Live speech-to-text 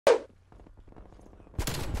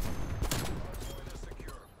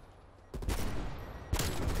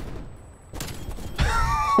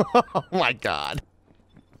Oh my God.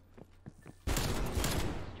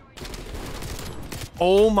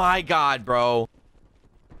 Oh my God, bro.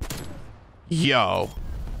 Yo.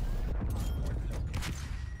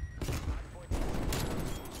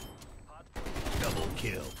 Double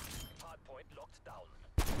kill.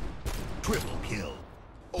 Triple kill.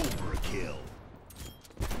 Overkill.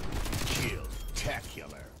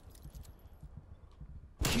 Kill-tacular.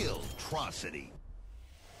 Kill-trocity.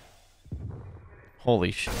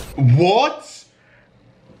 Holy shit. What?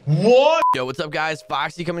 What? Yo, what's up, guys?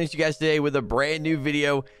 Foxy coming to you guys today with a brand new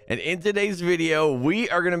video. And in today's video, we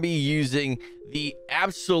are going to be using the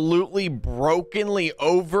absolutely brokenly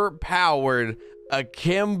overpowered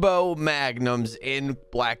Akimbo Magnums in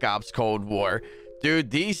Black Ops Cold War.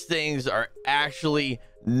 Dude, these things are actually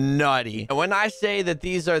nutty. And when I say that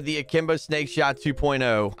these are the Akimbo SNAKESHOT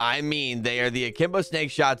 2.0, I mean they are the Akimbo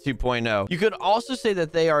SNAKESHOT 2.0. You could also say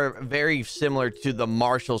that they are very similar to the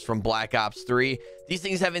Marshalls from Black Ops 3. These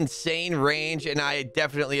things have insane range, and I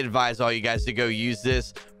definitely advise all you guys to go use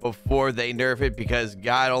this before they nerf it, because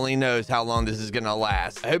God only knows how long this is gonna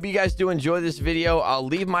last. I hope you guys do enjoy this video. I'll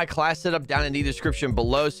leave my class setup down in the description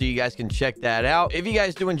below so you guys can check that out. If you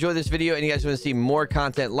guys do enjoy this video and you guys want to see more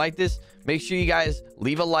content like this, make sure you guys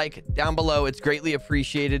leave a like down below. It's greatly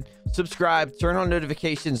appreciated. Subscribe, turn on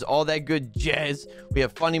notifications, all that good jazz. We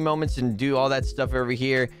have funny moments and do all that stuff over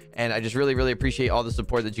here, and I just really appreciate all the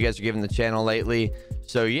support that you guys are giving the channel lately.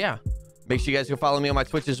 So yeah, make sure you guys go follow me on my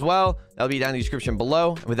Twitch as well. That'll be down in the description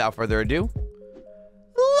below. And without further ado,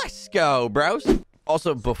 let's go, bros.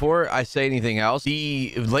 Also, before I say anything else,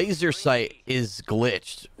 the laser sight is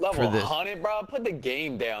glitched Level for this. 100, bro. Put the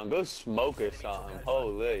game down. Go smoke or something.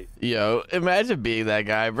 Holy. Yo, imagine being that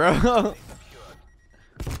guy, bro.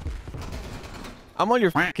 I'm on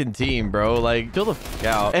your fucking team, bro. Like, chill the fuck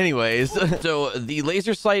out. Anyways, so the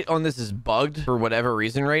laser sight on this is bugged for whatever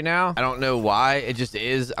reason right now. I don't know why. It just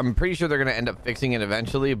is. I'm pretty sure they're going to end up fixing it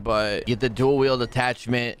eventually, but get the dual wield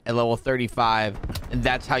attachment at level 35, and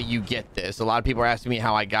that's how you get this. A lot of people are asking me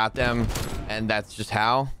how I got them, and that's just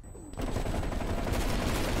how.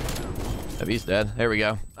 He's dead. There we go.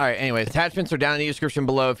 All right, anyways, attachments are down in the description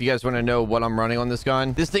below if you guys want to know what I'm running on this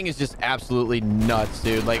gun. This thing is just absolutely nuts,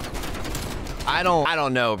 dude. Like, I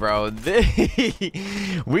don't know, bro.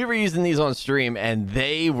 We were using these on stream and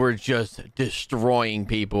they were just destroying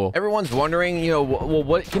people. Everyone's wondering, you know, well,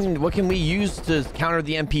 what can we use to counter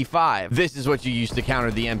the MP5? This is what you use to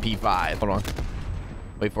counter the MP5. Hold on.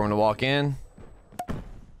 Wait for him to walk in.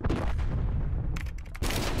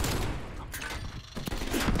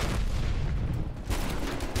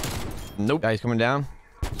 Nope. Guy's coming down.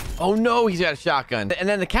 Oh no, he's got a shotgun. And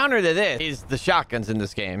then the counter to this is the shotguns in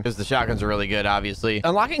this game, because the shotguns are really good, obviously.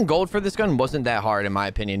 Unlocking gold for this gun wasn't that hard, in my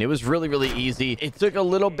opinion. It was really easy. It took a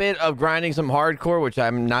little bit of grinding some hardcore, which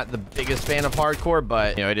I'm not the biggest fan of hardcore,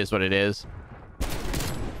 but you know, it is what it is.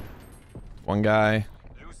 One guy.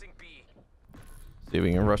 See if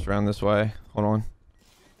we can rush around this way. Hold on.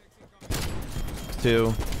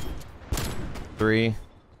 2, 3,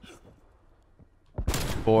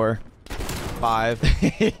 4, 5.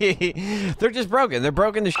 They're just broken. They're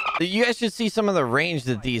broken to you guys should see some of the range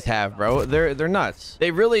that these have, bro. They're nuts.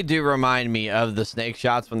 They really do remind me of the snake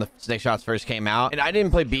shots when the snake shots first came out, and I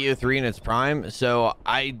didn't play BO3 in its prime, so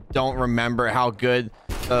I don't remember how good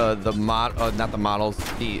not the models,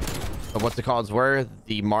 the what's it called were,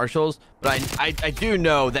 the Marshalls, but I do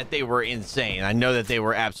know that they were insane. I know that they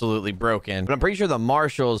were absolutely broken, but I'm pretty sure the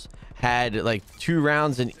Marshalls had like 2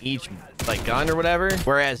 rounds in each like gun or whatever,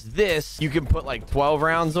 whereas this you can put like 12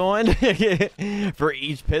 rounds on for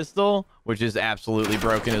each pistol, which is absolutely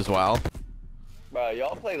broken as well. Bro,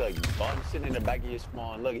 y'all play like bum sitting in the back of your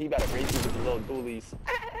spawn. Look, he about to race you with the little dualies.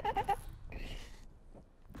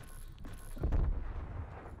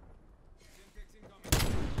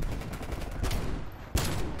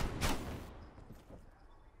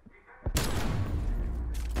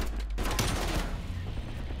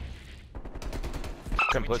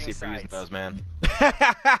 Simplicity for using those, man. All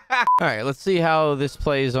right, let's see how this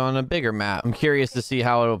plays on a bigger map. I'm curious to see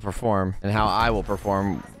how it'll perform and how I will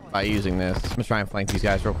perform by using this. I'm gonna try and flank these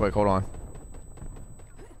guys real quick. Hold on.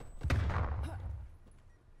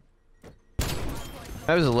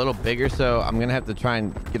 That was a little bigger, so I'm gonna have to try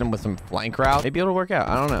and get him with some flank route. Maybe it'll work out.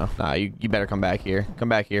 I don't know. Nah, you better come back here. Come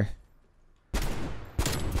back here.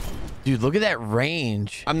 Dude, look at that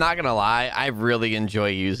range. I'm not gonna lie, I really enjoy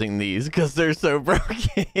using these because they're so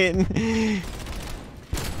broken.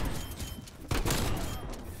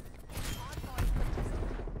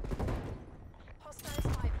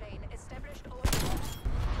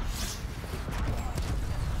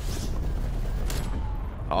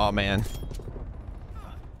 Oh man.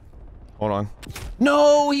 Hold on.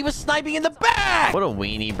 No, he was sniping in the back. What a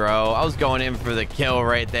weenie, bro. I was going in for the kill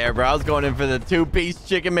right there, bro. I was going in for the 2-piece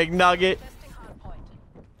chicken McNugget.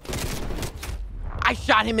 I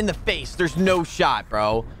shot him in the face. There's no shot,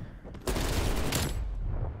 bro.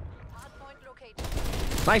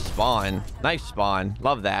 Nice spawn. Nice spawn.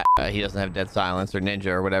 Love that. He doesn't have dead silence or ninja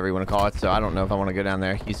or whatever you want to call it, so I don't know if I want to go down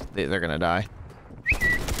there. They're gonna die.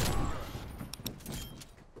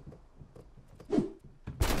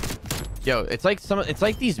 Yo, it's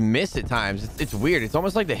like these miss at times. It's weird. It's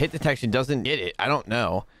almost like the hit detection doesn't get it. I don't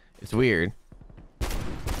know. It's weird.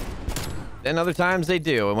 Then other times they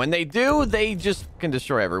do, and when they do, they just can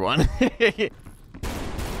destroy everyone.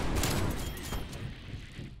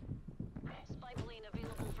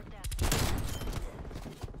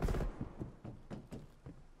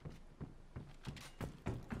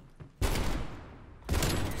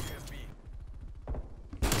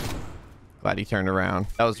 Glad he turned around.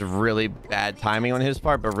 That was really bad timing on his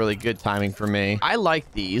part, but really good timing for me. I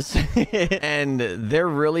like these and they're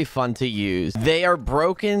really fun to use. They are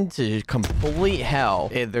broken to complete hell.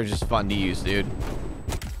 They're just fun to use, dude.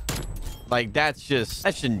 Like that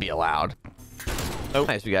shouldn't be allowed. Oh,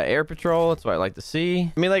 nice. We got air patrol. That's what I like to see.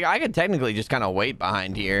 I mean, like, I could technically just kind of wait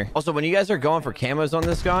behind here. Also, when you guys are going for camos on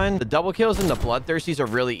this gun, the double kills and the bloodthirsties are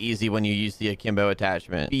really easy when you use the akimbo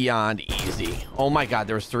attachment. Beyond easy. Oh my God,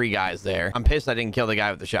 there was 3 guys there. I'm pissed I didn't kill the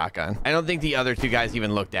guy with the shotgun. I don't think the other 2 guys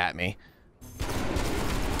even looked at me.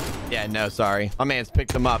 Yeah, no, sorry. My man's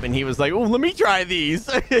picked them up and he was like, oh, let me try these.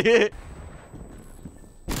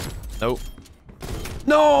 Nope.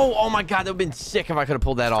 No! Oh my God, that would have been sick if I could have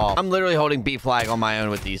pulled that off. I'm literally holding B flag on my own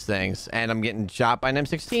with these things, and I'm getting shot by an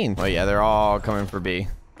M16. Oh yeah, they're all coming for B.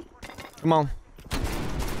 Come on.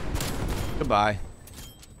 Goodbye.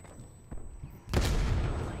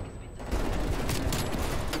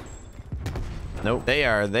 Nope. They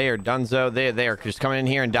are donezo. They are just coming in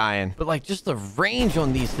here and dying. But like, just the range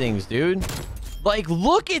on these things, dude. Like,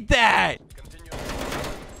 look at that!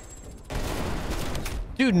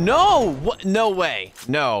 Dude, no! What? No way.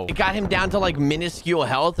 No. It got him down to like minuscule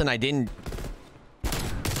health and I didn't...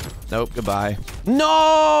 Nope, goodbye.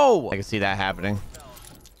 No! I can see that happening.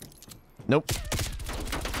 Nope.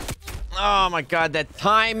 Oh my God, that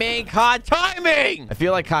timing! Hot timing! I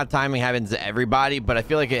feel like hot timing happens to everybody, but I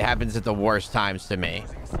feel like it happens at the worst times to me.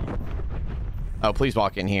 Oh, please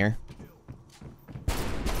walk in here.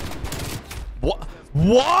 What?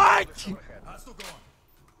 What?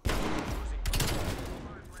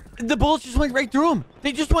 The bullets just went right through him.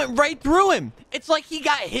 They just went right through him. It's like he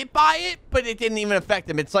got hit by it, but it didn't even affect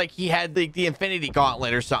him. It's like he had the Infinity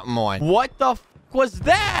Gauntlet or something on. What the f was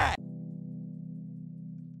that?